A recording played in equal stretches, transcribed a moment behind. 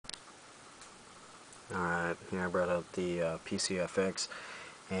Alright, here I brought out the PCFX,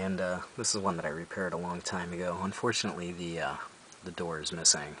 and this is one that I repaired a long time ago. Unfortunately, the door is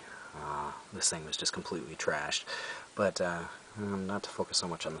missing. This thing was just completely trashed. But not to focus so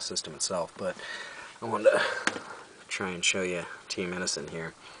much on the system itself, but I wanted to try and show you Team Innocent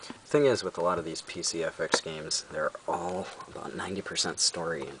here. The thing is, with a lot of these PCFX games, they're all about 90%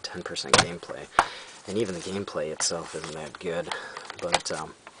 story and 10% gameplay. And even the gameplay itself isn't that good, but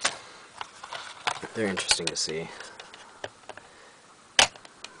they're interesting to see. I'll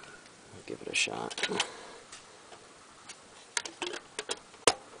give it a shot.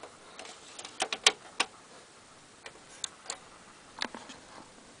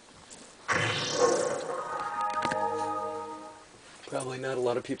 Probably not a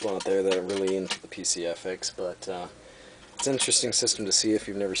lot of people out there that are really into the PCFX, but it's an interesting system to see if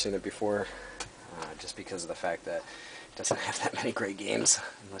you've never seen it before, just because of the fact that it doesn't have that many great games,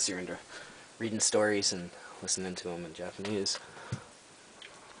 unless you're into reading stories and listening to them in Japanese.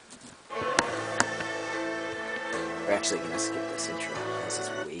 We're actually going to skip this intro. This is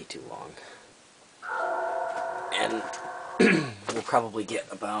way too long. And we'll probably get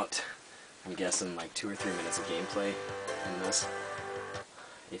about, I'm guessing, like 2 or 3 minutes of gameplay in this,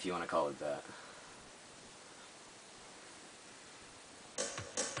 if you want to call it that.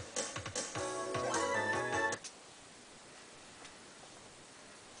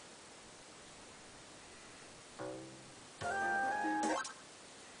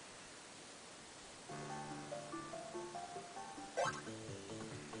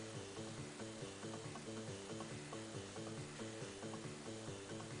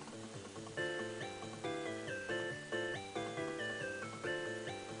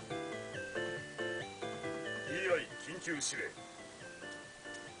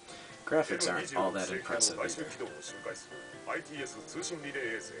 Graphics aren't all that impressive either.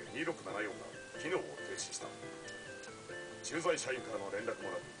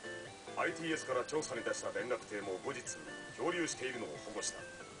 ITS から調査に出した連絡艇も後日漂流しているのを保護した。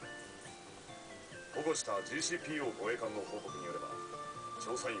保護した GCPO 護衛艦の報告によれば、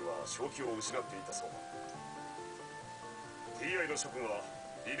調査員は正気を失っていたそうだ。TI の諸君は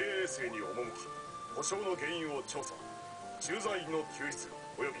リレー衛星に赴き、故障の原因を調査、駐在員の救出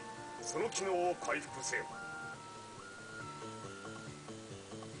およびその機能を回復せよ。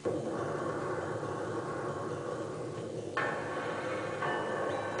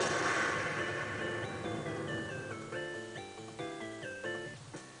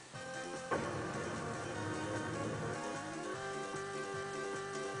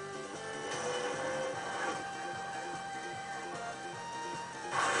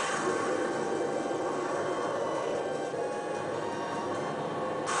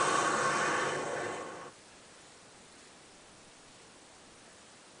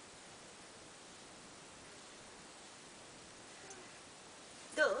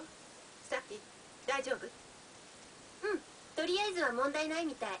どう？さっき大丈夫？うん、とりあえずは問題ない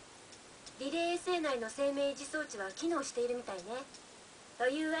みたい。リレー衛星内の生命維持装置は機能しているみたいね。と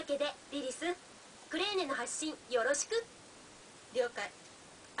いうわけでリリス、クレーネの発信よろしく。了解。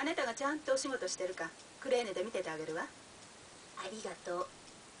あなたがちゃんとお仕事してるかクレーネで見ててあげるわ。ありがとう。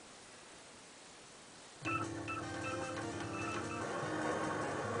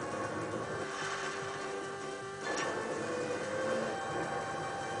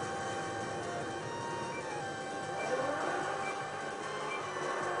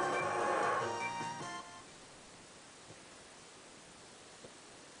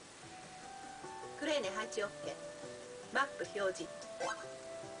クレーネ配置 OK。マップ表示。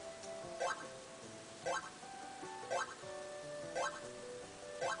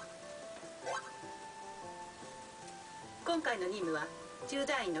今回の任務は駐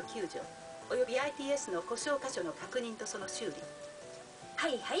在員の救助および ITS の故障箇所の確認とその修理。は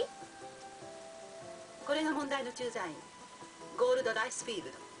いはい。これが問題の駐在員ゴールドライスフィー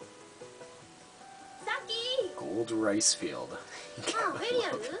ルド。さっきゴールドライスフィールド。フェリ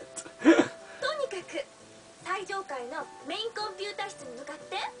アルとにかく最上階のメインコンピュータ室に向かっ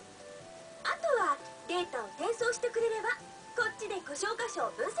て、あとはデータを転送してくれればこっちで故障箇所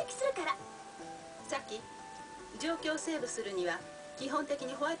を分析するから。さっき状況をセーブするには基本的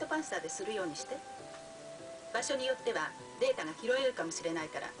にホワイトパンサーでするようにして。場所によってはデータが拾えるかもしれない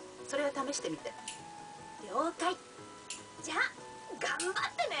からそれは試してみて。了解。じゃあ頑張っ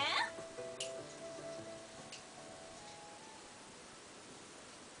てね。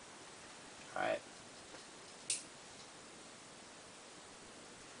Alright.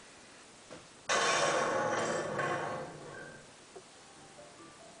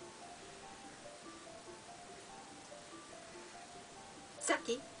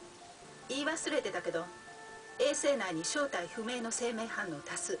 言い忘れてたけど、衛星内に正体不明の生命反応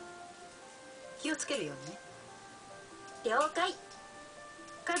多数。気をつけるようにね。了解。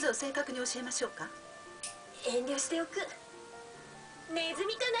数を正確に教えましょうか。遠慮しておく。ネズ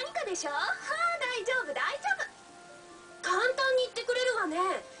ミか何かでしょ。はあ、大丈夫大丈夫。簡単に言ってくれるわね。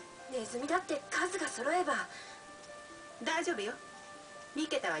ネズミだって数が揃えば。大丈夫よ。ミ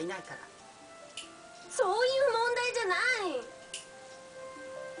ケタはいないから。そういう問題じゃない。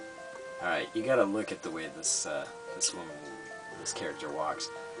Alright, you gotta look at the way this this character walks.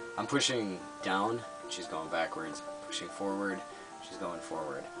 I'm pushing down, she's going backwards. Pushing forward, she's going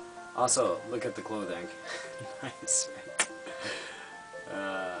forward. Also, look at the clothing. Nice, right?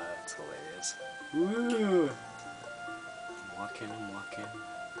 That's hilarious. Woo! I'm walking.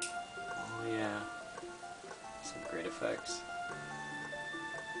 Oh yeah. Some great effects.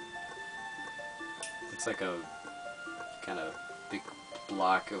 Looks like a kind of big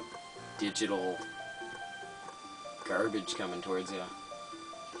block of digital garbage coming towards you.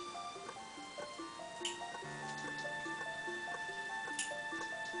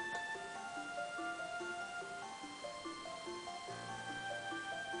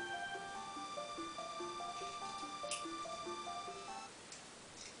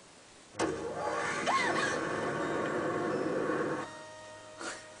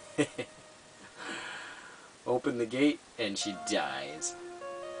 Open the gate and she dies.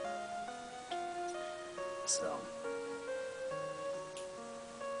 So,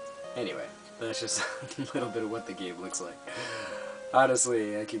 anyway, that's just a little bit of what the game looks like.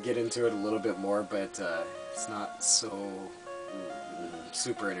 Honestly, I could get into it a little bit more, but it's not so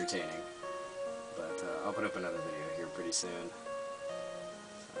super entertaining. But I'll put up another video here pretty soon.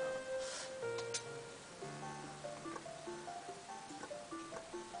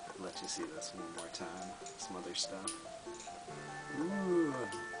 Let you see this one more time. Some other stuff. Ooh,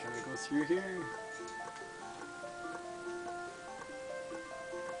 can we go through here?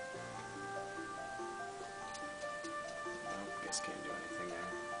 Nope, guess can't do anything there.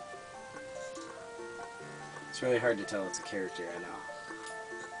 It's really hard to tell it's a character, I know.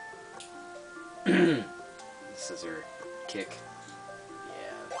 This is her kick.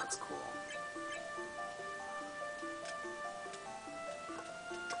 Yeah, that's cool.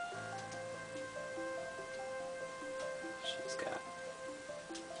 She's got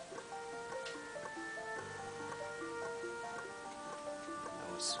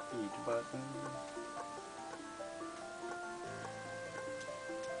no speed button.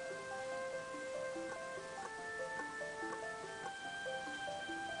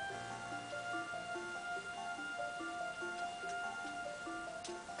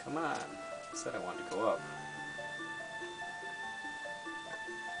 Come on, I said I wanted to go up.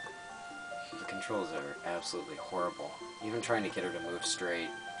 The controls are absolutely horrible. Even trying to get her to move straight,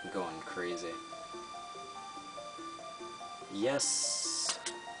 I'm going crazy. Yes!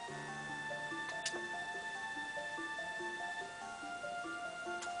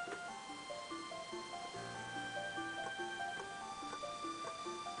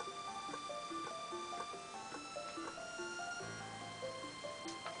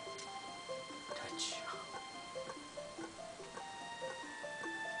 Touch.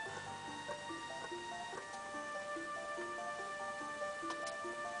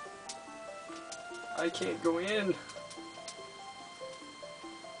 I can't go in.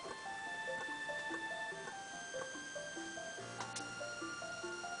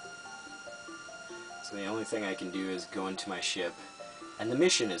 So the only thing I can do is go into my ship. And the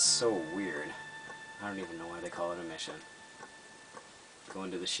mission is so weird. I don't even know why they call it a mission. Go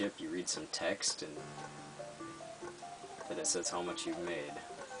into the ship, you read some text, and then it says how much you've made.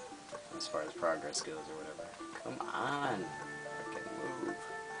 As far as progress goes or whatever. Come on! Freaking move.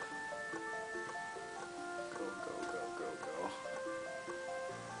 Go, go, go, go, go.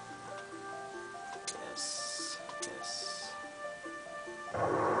 Yes, yes.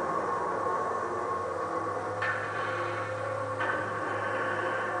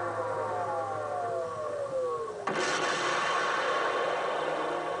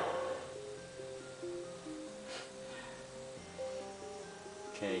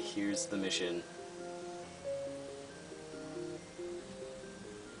 Okay, here's the mission.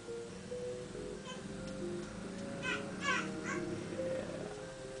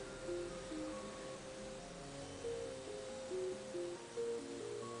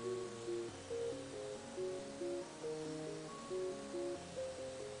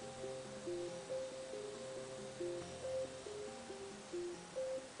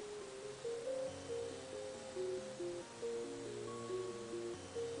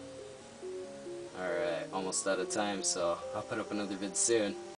 Alright, almost out of time, so I'll put up another vid soon.